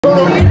Heyyyy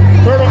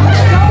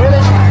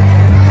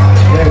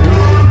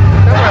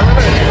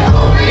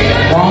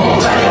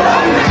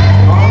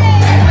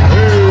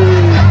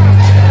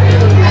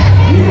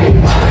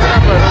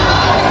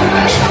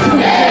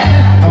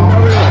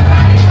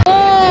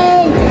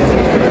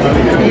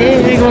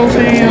Glo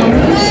Fam.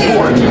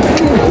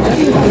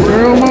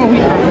 Girl, mom, we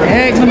are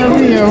acting up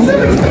here.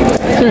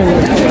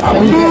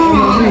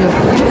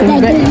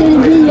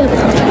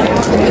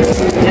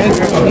 Yeah,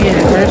 girl, we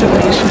had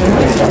graduation.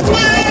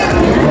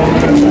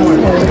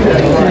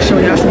 I'll show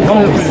y'all some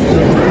clips.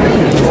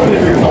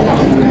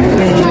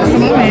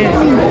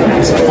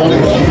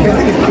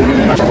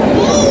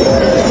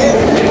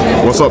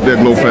 What's up there,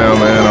 Glo Fam,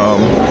 man?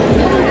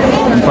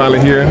 We finally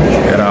here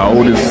at our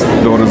oldest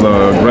daughter's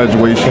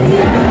graduation.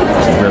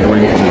 She's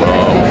graduating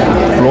from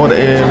Florida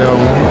A&M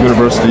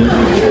University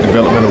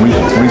Developmental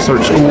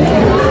Research School.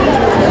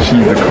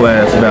 She's the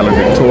class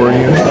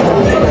valedictorian,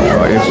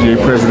 SGA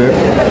president.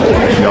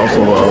 She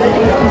also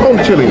on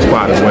the cheerleading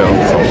squad as well.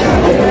 So,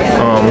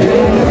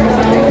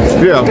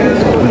 yeah,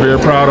 I'm very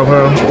proud of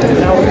her.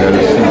 And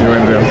she's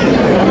doing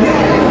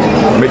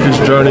make this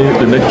journey,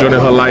 the next journey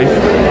of her life.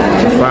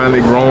 She's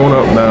finally grown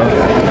up now.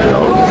 You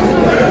know.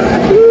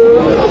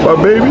 My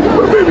baby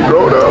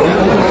grown up.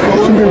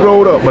 She been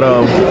grown up, but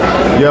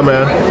yeah,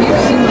 man.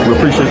 We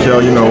appreciate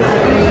y'all. You know,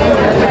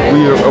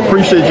 we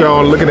appreciate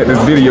y'all looking at this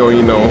video.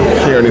 You know,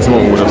 sharing this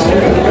moment with us.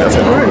 That's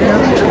it.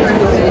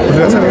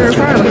 That's we were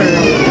proud of her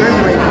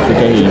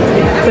graduating.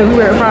 So we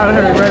were proud of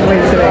her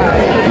graduating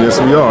today. Yes,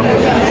 we are.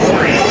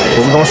 But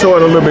we're gonna show her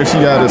in a little bit. She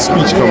got a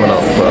speech coming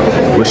up, but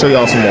we'll show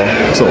y'all some more.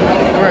 So.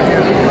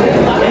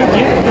 Thank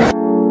you.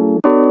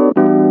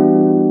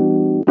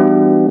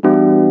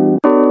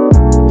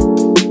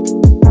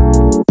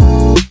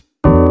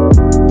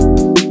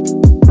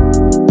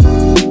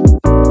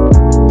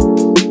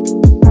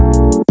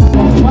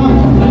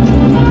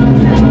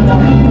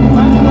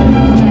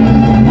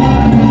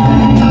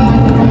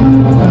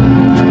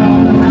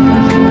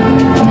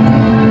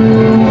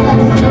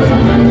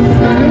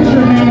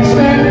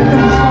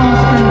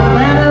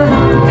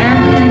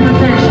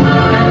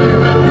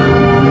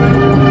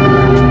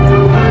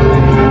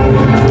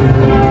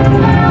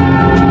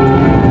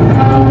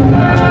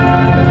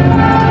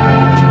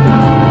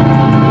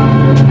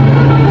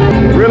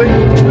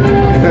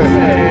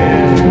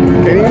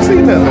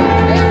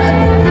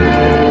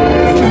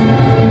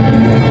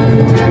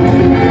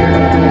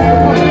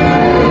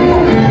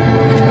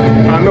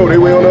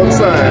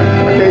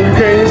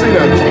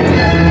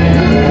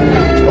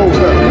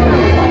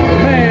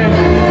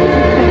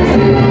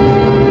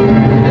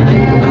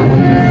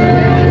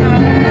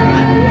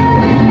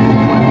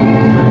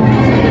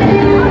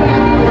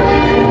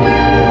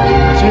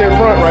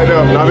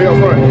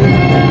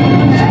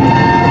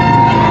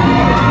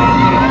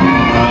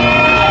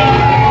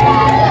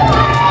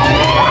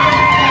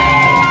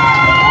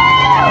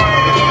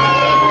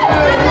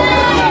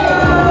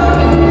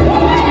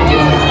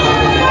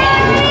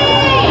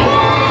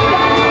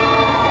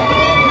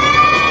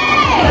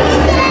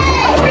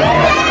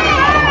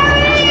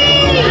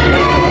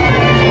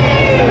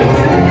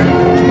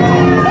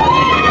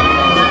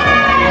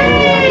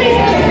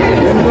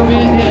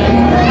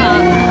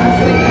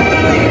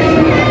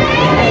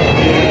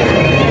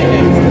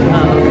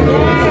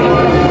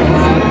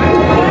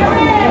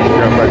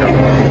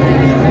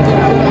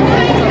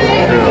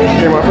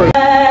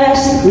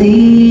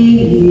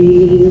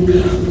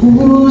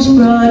 Whose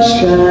broad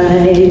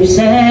stripes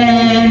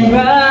and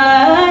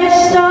bright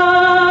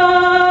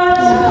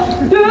stars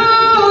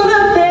through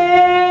the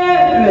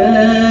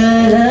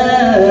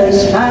perilous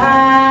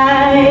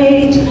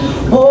fight,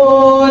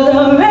 o'er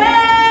the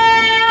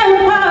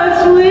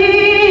ramparts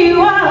we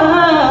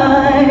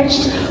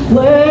watched,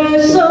 were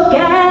so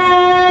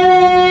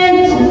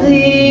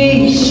gallantly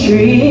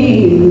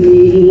streaming.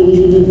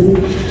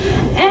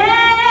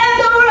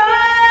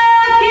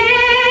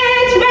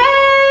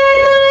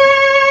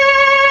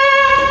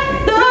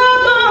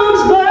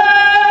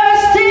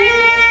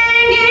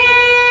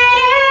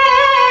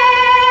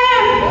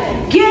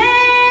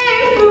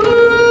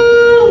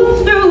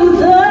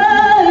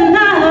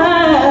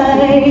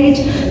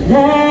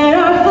 That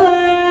our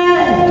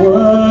flag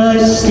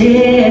was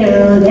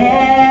still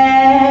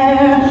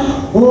there.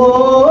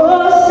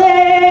 Oh,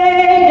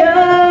 say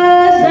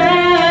does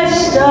that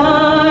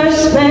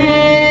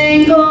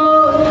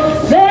star-spangled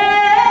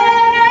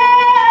banner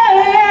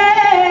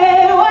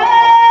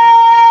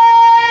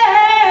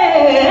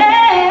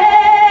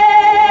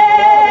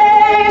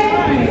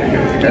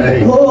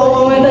wave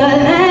o'er the land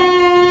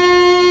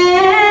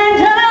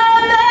of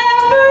the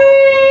free.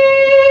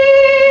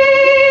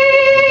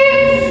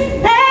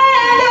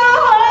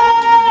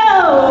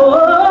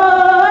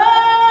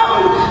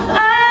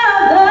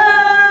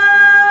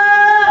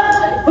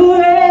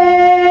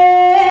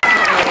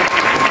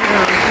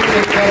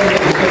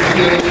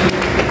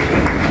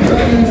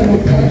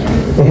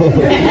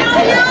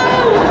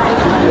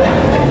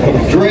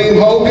 Dream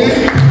Hogan.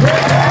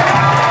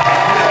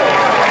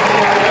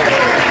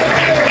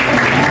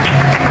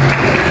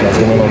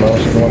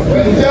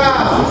 Good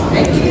job.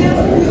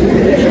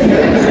 Thank you.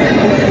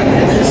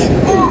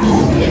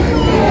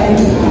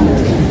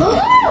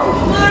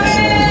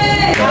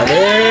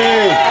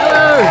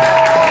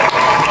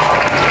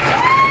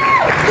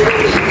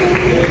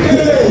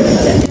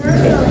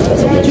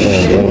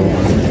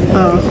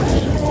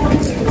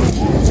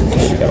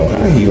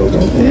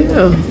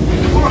 Yeah.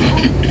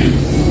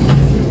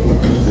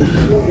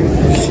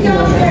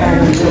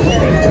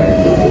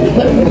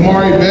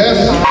 Amari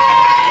Best.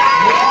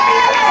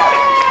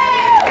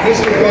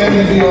 Mr.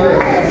 Family DR.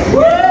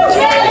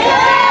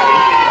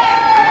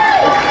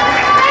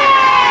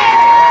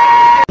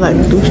 Like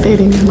do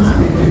stating in my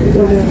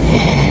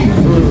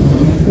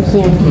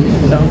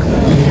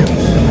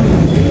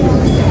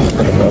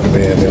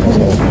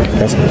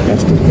That's the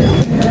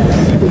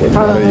with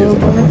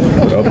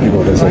other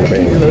people that's in the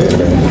band.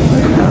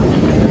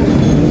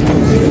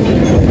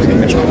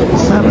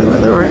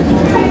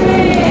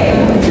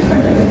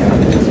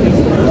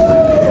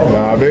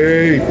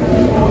 Bobby.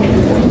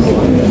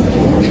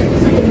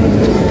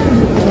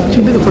 She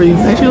looking for you.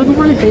 Ain't she looking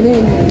for you?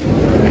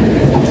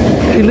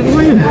 She looking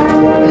for you.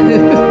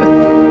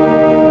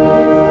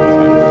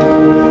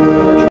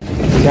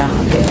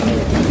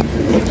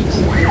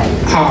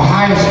 Our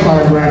highest star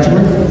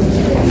graduate,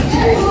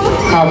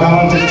 our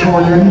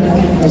valedictorian,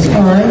 has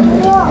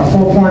earned a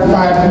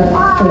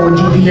 4.54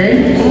 GPA.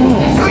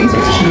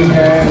 She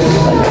has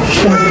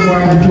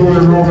 31 dual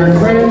enrollment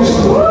credits.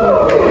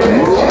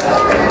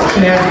 She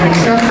has been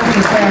accepted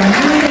to FAMU.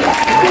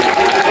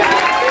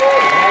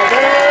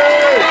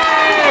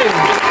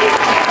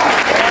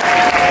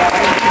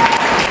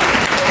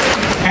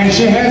 And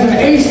she has an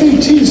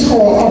ACT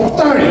score of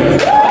 30.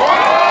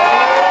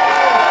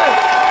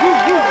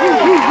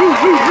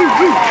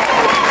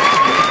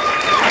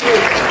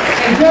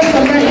 And just to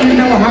let you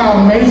know how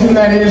amazing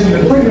that is and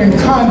to put it in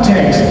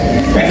context,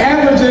 the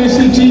average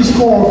ACT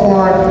score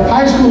for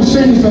high school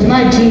seniors is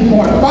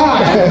 19.5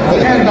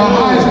 and the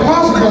highest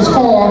possible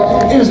score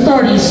is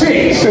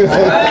 36.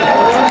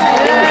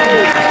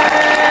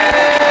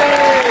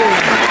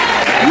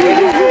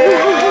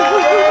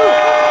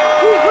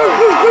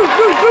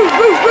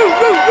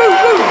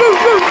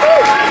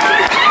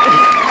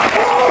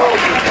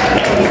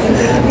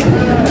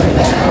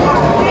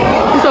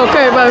 It's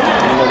okay, baby.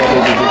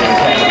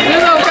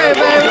 It's okay,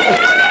 baby.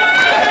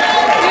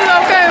 It's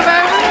okay,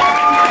 baby.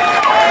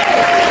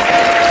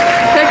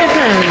 Take your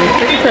time, baby.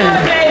 Take your time.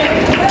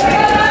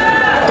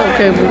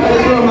 Okay, baby.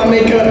 What's wrong with my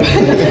makeup?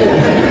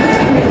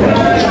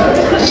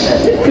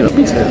 Get up,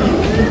 be still.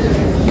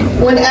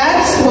 When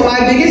asked what my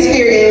biggest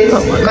fear is,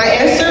 my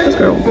answer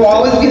will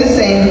always be the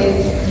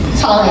same: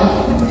 time.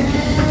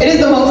 It is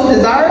the most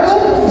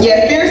desirable,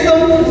 yet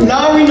fearsome,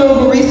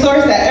 non-renewable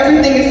resource that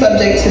everything is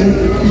subject to.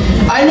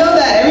 I know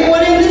that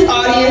everyone in this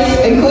audience,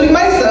 including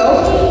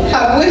myself,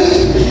 have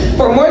wished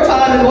for more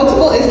time in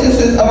multiple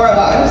instances of our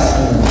lives.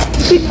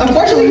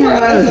 Unfortunately for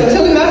us,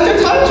 until we master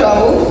time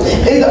travel,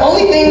 it is the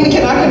only thing we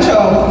cannot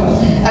control.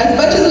 As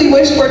much as we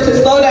wish for it to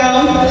slow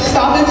down,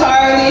 stop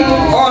entirely,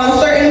 or on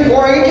certain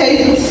boring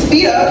occasions,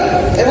 speed up,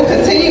 it will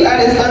continue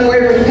at its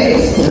unwavering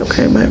pace. It's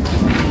okay, babe.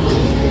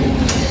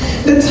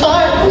 The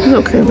time. It's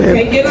okay, babe.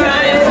 Take your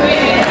time,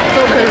 sweetie. It's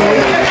okay,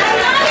 babe.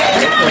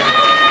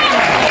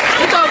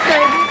 It's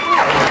okay.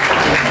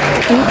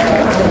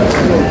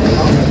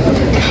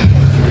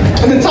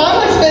 The time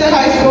I spent in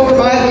high school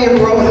reminds me of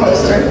a roller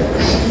coaster.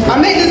 I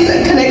made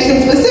this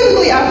connection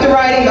specifically after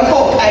riding the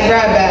Hope at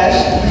Grad Bash.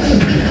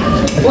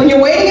 When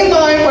you're waiting in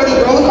line for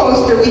the roller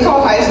coaster we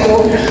call high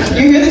school,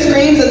 you hear the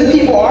screams of the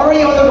people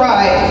already on the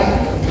ride,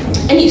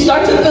 and you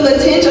start to feel a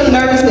tinge of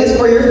nervousness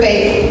for your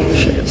fate.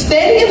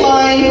 Standing in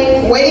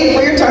line, waiting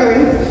for your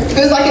turn,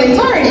 feels like an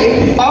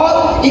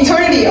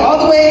eternity, all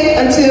the way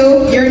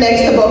until you're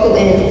next to buckle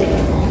in.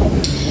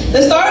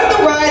 The start of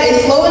the ride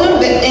is slow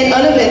and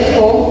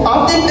uneventful,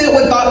 often filled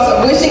with thoughts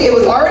of wishing it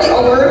was already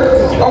over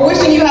or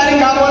wishing you hadn't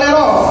got on at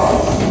all.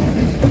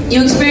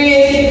 You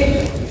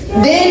experience,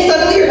 then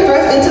suddenly you're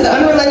thrust into the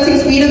unrelenting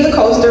speed of the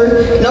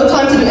coaster, no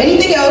time to do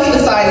anything else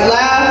besides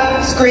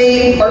laugh,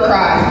 scream, or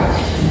cry.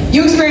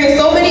 You experience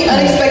so many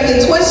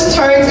unexpected twists,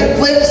 turns, and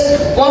flips.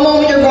 One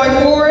moment you're going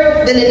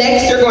forward, then the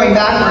next you're going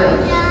backward.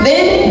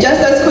 Then,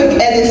 just as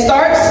quick as it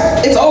starts,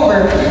 it's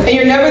over, and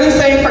you're never the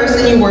same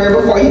person you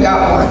were before you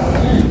got on.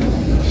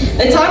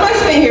 The time I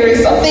spent here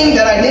is something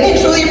that I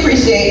didn't truly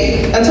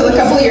appreciate until a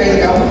couple years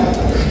ago.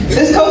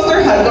 This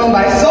coaster has gone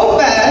by so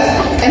fast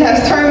and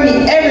has turned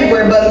me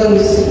everywhere but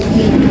loose.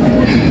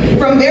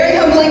 From very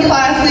humbling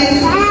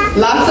classes,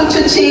 lots of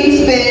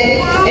cha-ching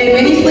spent, and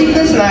many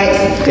sleepless nights,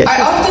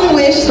 I often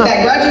wish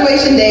that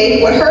graduation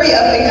day would hurry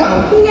up and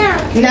come.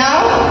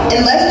 Now,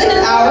 in less than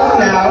an hour from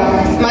now,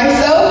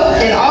 myself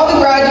and all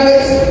the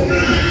graduates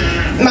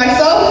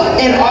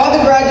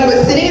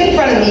sitting in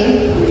front of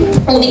me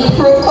will be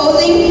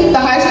closing the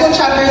high school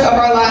chapters of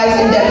our lives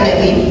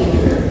indefinitely.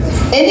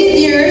 In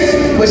these years,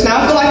 which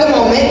now feel like a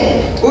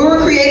moment, we will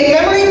create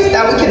memories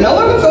that we can no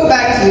longer go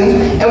back to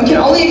and we can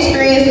only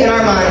experience in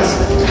our minds.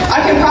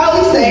 I can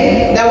proudly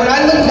say that when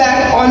I look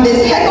back on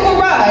this heck of a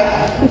ride,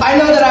 I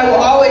know that I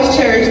will always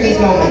cherish these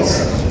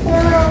moments.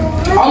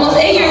 Almost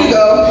 8 years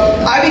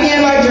ago, I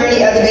began my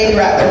journey as a Big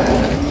Rattler.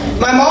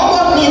 My mom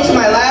walked me into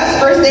my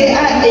first day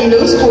at a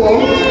new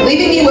school,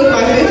 leaving me with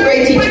my 5th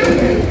grade teacher.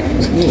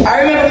 I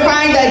remember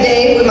crying that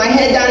day with my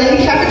head down in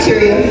the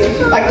cafeteria,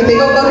 like the big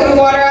old bucket of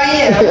water I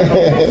am,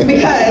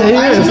 because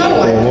I am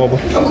no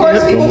one. Of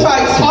course, people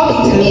tried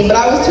talking to me, but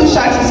I was too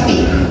shy to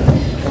speak.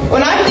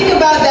 When I think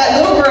about that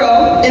little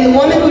girl and the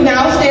woman who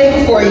now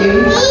stands before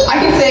you, I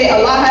can say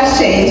a lot has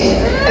changed,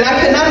 and I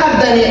could not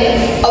have done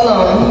it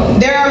alone.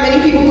 There are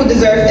many people who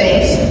deserve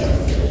thanks.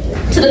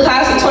 To the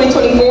class of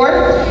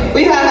 2024,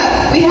 we have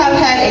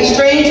had a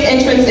strange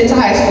entrance into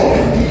high school.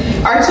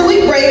 Our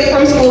 2-week break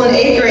from school in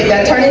 8th grade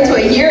that turned into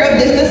a year of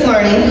distance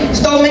learning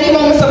stole many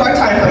moments of our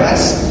time from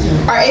us.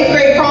 Our 8th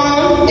grade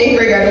prom, 8th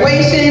grade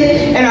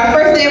graduation, and our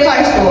first day of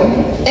high school.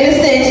 In a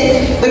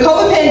sense, the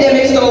COVID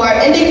pandemic stole our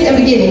endings and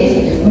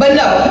beginnings. But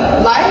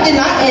no, life did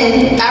not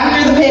end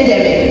after the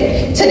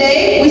pandemic.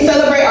 Today, we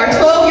celebrate our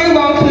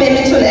 12-year-long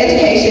commitment to an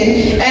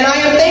education, and I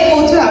am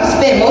thankful to have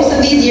spent most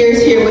of these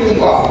years here with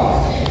you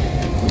all.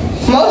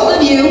 Most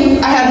of you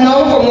I have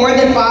known for more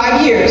than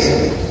 5 years.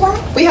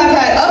 We have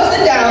had ups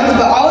and downs,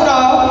 but all in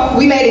all,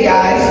 we made it,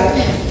 guys.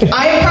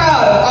 I am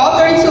proud of all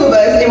 32 of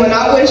us and will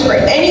not wish for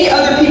any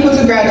other people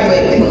to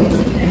graduate with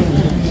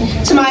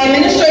me. To my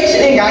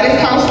administration and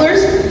guidance counselors,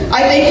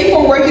 I thank you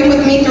for working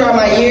with me throughout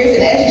my years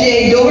in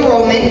SGA dual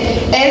enrollment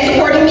and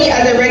supporting me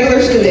as a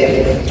regular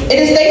student. It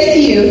is thanks to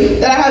you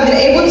that I have been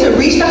able to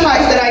reach the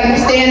heights that I can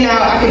stand now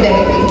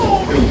academically.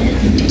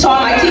 To all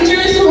my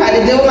teachers who had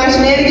to deal with my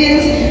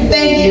shenanigans,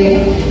 thank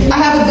you. I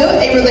have built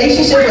a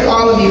relationship with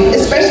all of you,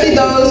 especially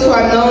those who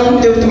I've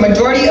known through the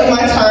majority of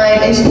my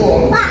time in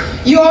school.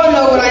 You all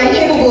know what I am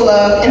capable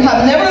of and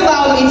have never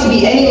allowed me to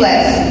be any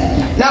less.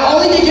 Not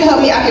only did you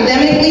help me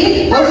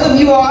academically, most of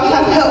you all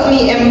have helped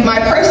me in my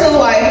personal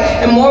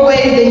life in more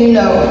ways than you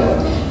know.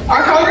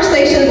 Our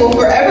conversations will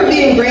forever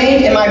be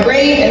ingrained in my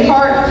brain and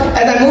heart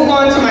as I move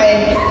on to my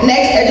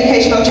next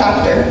educational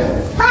chapter.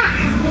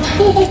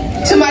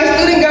 To my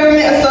Student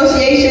Government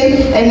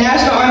Association and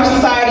National Honor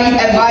Society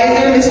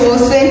advisor, Ms.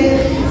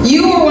 Wilson,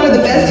 you were one of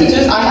the best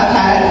teachers I have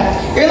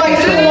had. You're like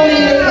Superwoman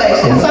in your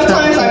flesh, and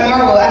sometimes I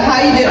marvel at how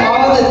you did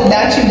all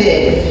that you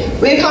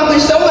did. We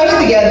accomplished so much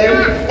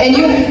together, and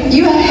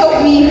you have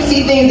helped me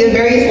see things in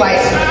various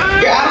lights.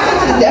 Your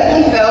absence is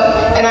definitely felt,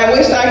 and I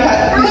wish that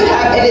I could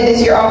have ended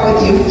this year off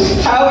with you.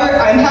 However,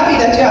 I'm happy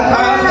that you have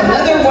found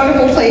another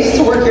wonderful place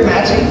to work your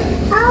magic.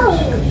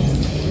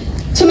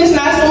 To Ms.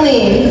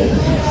 Masseline,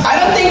 I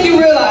don't think you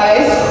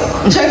realize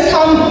just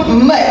how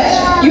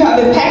much you have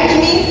impacted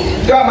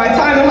me throughout my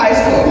time in high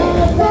school.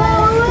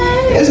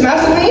 Ms.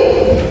 Masseline?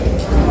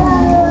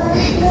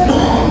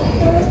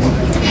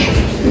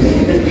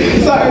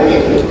 Sorry.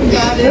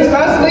 Ms.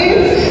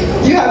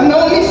 Masseline, you have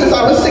known me since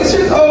I was 6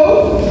 years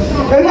old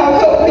and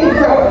have helped me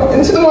grow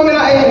into the woman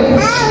I am.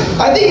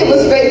 I think it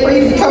was fate for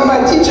you to become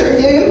my teacher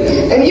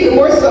again, and even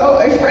more so,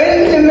 a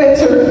friend and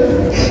mentor.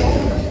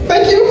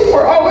 Thank you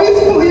for always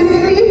believing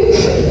in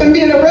me and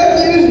being a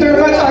refuge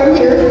during my time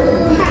here.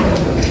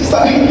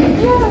 Sorry.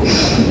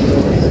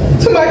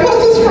 To my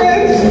closest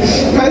friends,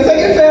 my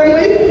second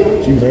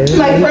family,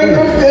 my friend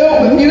group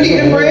filled with beauty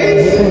and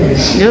brains,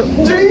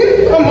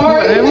 Dream,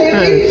 Amari,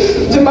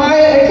 Haley,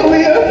 Jemiah, and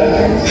Kalia.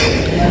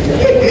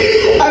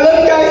 I love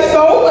you guys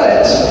so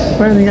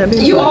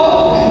much. You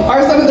all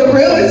are some of the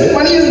realest,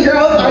 funniest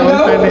girls I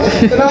know,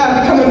 and I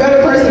have become a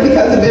better person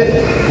because of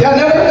it. Y'all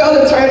never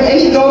failed to turn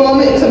any dull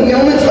moment into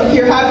moments of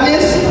pure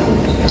happiness.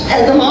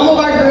 As the mom of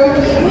our group,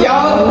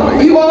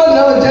 you all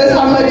know just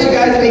how much you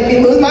guys make me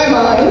lose my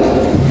mind.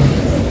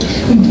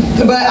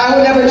 But I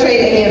would never trade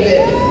any of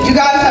it. You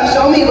guys have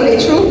shown me what a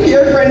true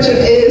pure friendship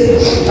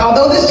is.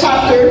 Although this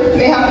chapter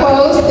may have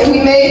closed and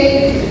we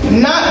may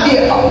not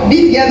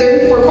be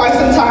together for quite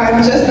some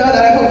time, just know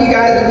that I hope you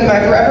guys will be my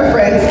forever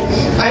friends.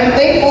 I am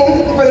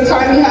thankful for the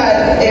time we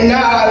had, and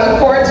now I look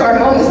forward to our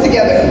moments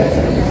together.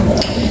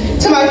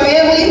 To my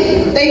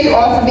family, thank you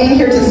all for being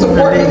here to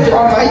support me through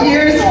all my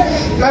years.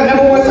 My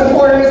 #1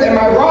 supporters and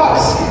my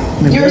rocks.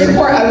 Your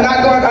support has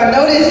not gone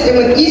unnoticed, and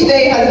with each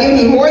day has given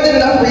me more than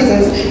enough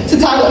reasons to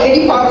tackle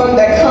any problem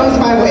that comes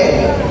my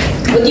way.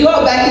 With you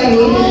all backing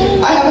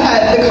me, I have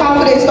had the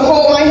confidence to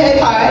hold my head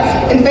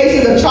high in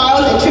faces of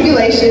trials and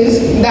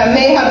tribulations that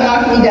may have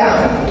knocked me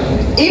down.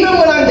 Even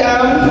when I'm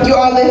down, you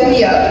all lift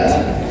me up.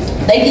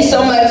 Thank you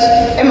so much,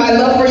 and my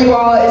love for you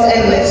all is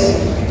endless.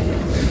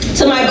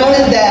 To my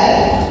bonus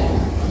dad,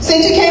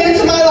 since you came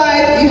into my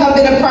life, you have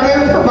been a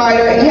primary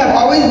provider, and you have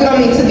always been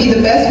on me to be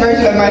the best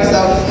version of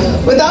myself.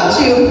 Without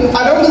you,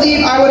 I don't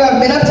believe I would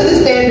have been up to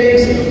the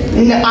standards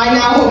I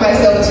now hold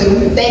myself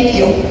to. Thank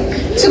you.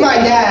 To my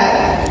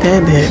dad,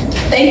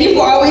 thank you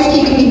for always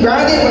keeping me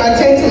grounded when I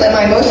tend to let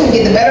my emotions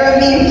get the better of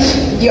me.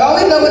 You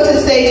always know what to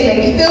say to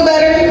make me feel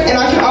better, and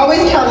I can always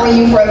count on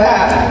you for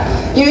that.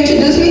 You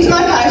introduced me to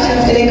my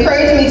passions and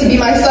encouraged me to be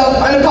myself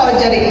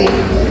unapologetically,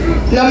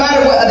 no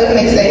matter what others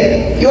may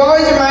say. You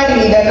always reminded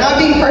me that not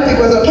being perfect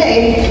was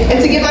okay, and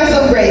to give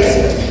myself grace.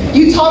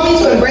 You taught me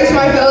to embrace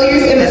my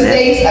failures and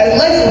mistakes as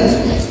lessons,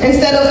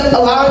 instead of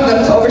allowing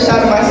them to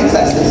overshadow my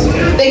successes.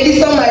 Thank you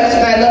so much,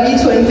 and I love you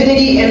to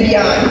infinity and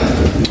beyond.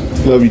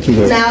 Love you too,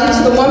 man. Now,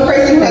 to the one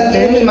person who has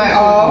given me my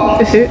all,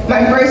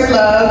 my first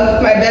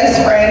love, my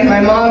best friend,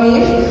 my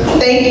mommy,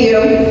 thank you.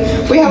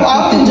 We have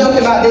often joked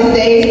about this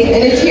day,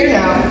 and it's here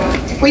now.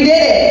 We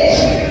did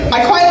it.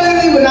 I quite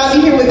literally would not be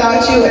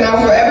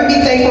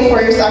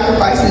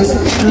sacrifices.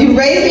 You've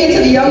raised me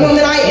into the young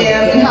woman I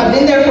am and have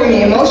been there for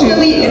me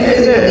emotionally and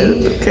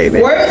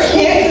physically. Words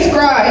can't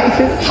describe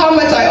how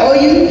much I owe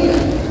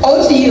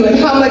to you and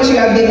how much you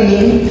have given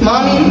me.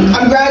 Mommy,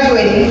 I'm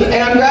graduating,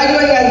 and I'm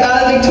graduating as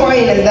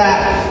valedictorian as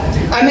that.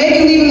 I may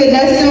be leaving the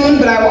nest soon,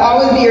 but I will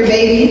always be your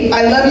baby.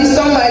 I love you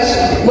so much,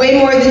 way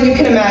more than you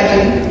can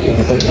imagine.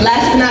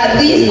 Last but not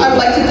least, I would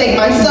like to thank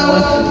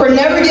myself for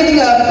never giving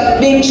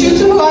up, being true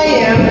to who I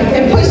am,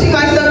 and pushing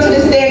myself to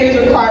the standards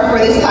required for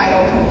this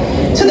title.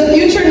 To the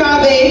future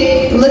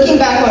Nave, looking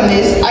back on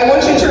this, I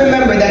want you to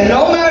remember that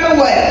no matter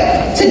what,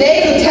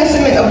 today is a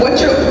testament of what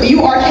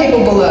you are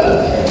capable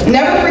of.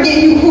 Never forget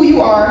who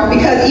you are,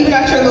 because even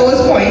at your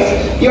lowest points,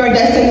 you are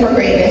destined for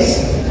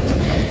greatness.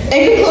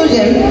 In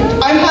conclusion,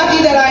 I'm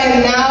happy that I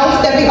am now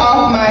stepping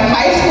off my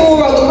high school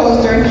roller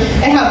coaster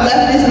and have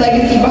left this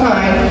legacy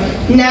behind.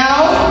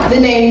 Now, the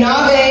name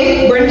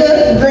Nave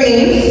Brenda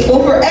Green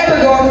will forever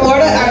go in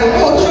Florida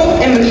Agricultural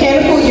and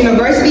Mechanical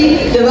University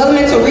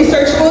Developmental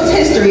Research School's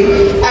history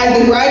as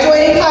the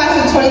graduating class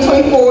of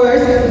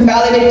 2024's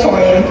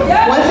valedictorian.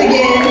 Once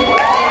again,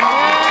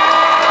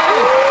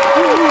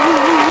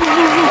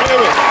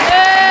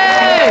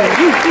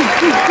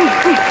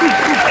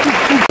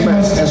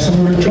 as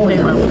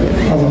salutatorian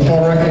of the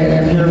Florida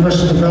A&M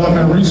University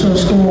Development Research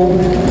School,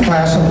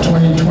 class of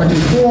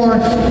 2024,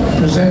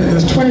 presented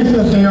this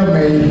 25th day of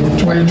May,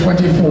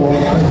 2024.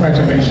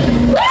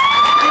 Congratulations.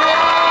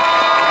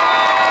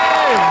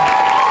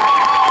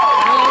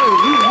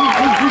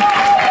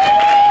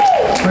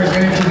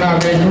 Presenting to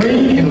Nave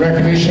Green in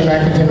recognition of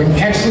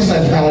academic excellence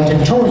as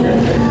valedictorian,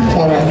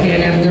 Florida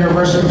A&M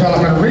University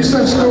Development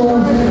Research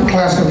School,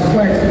 class of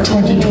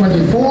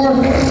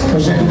 2024,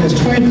 presented this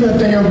 25th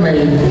day of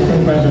May.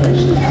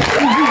 Congratulations.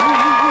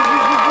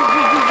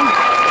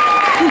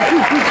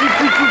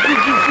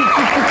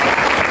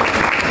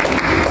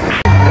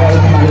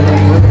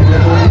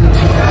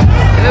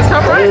 Let's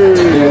come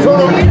right. Come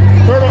on.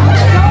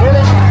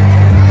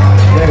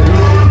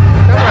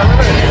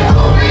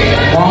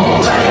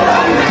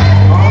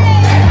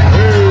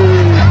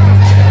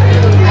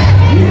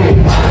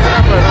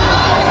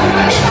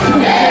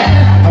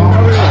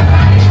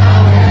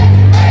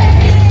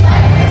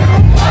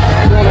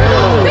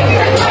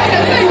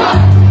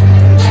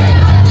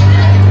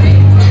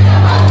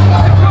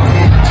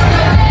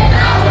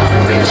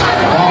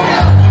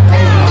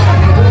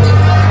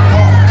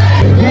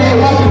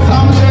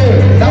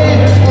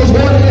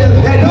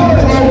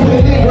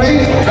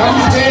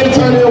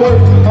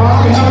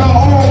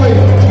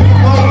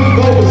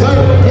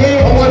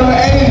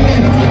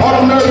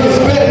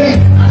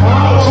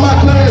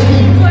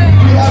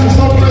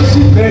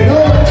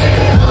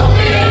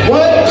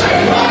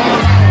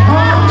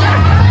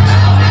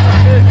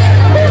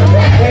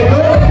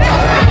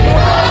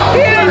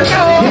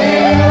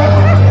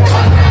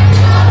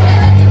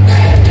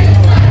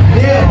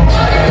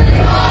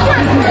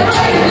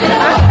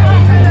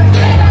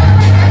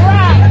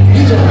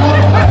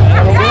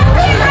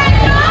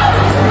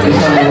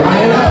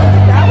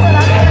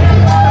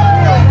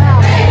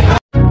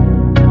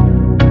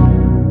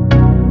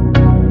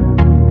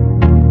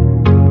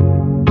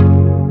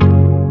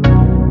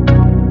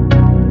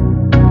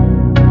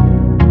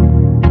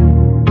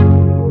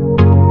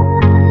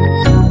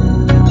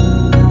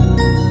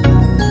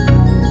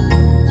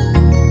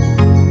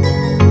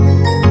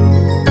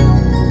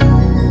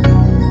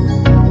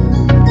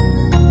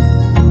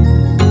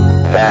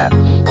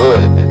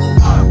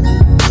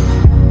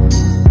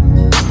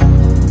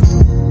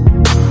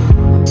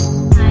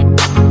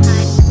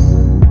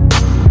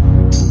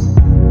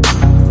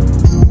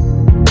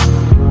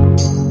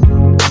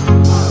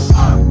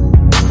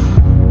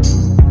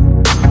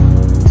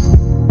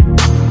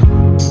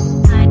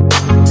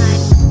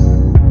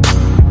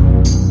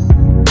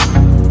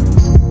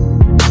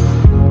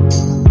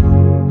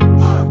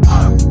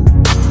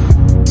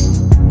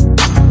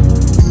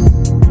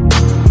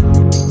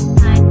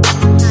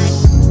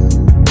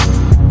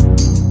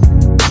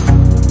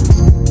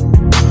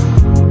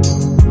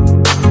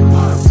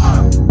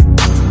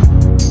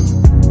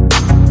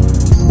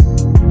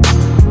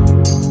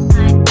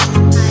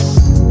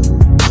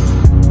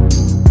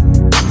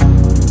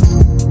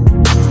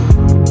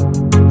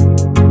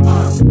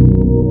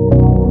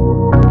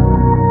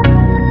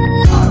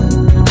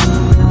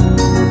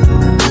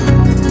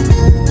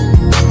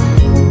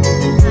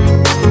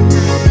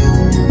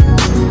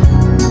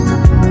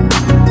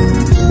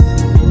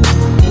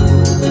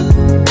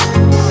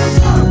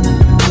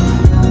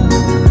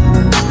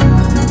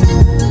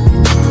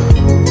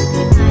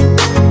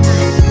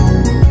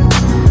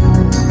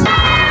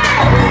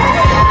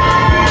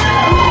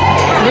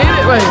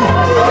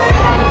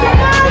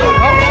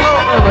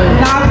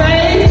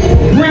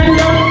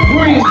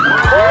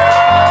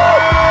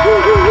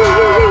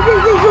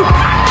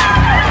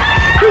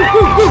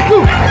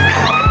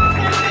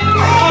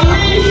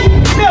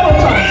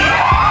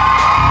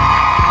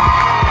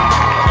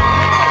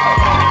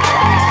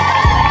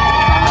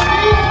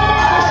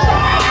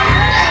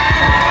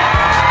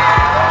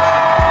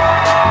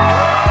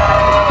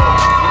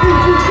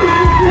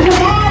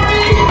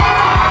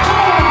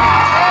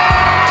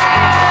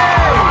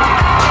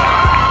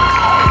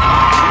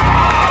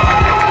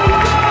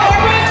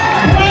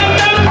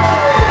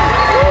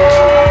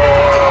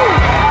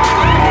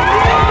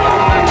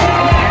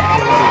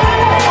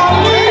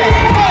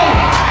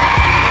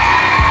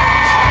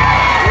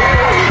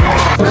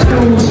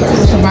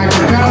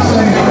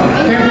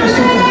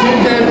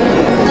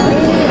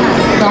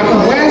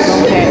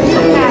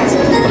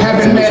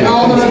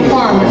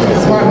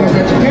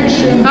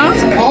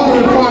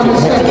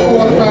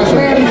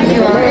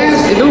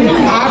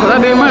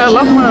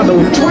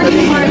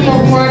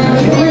 24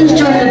 graduates,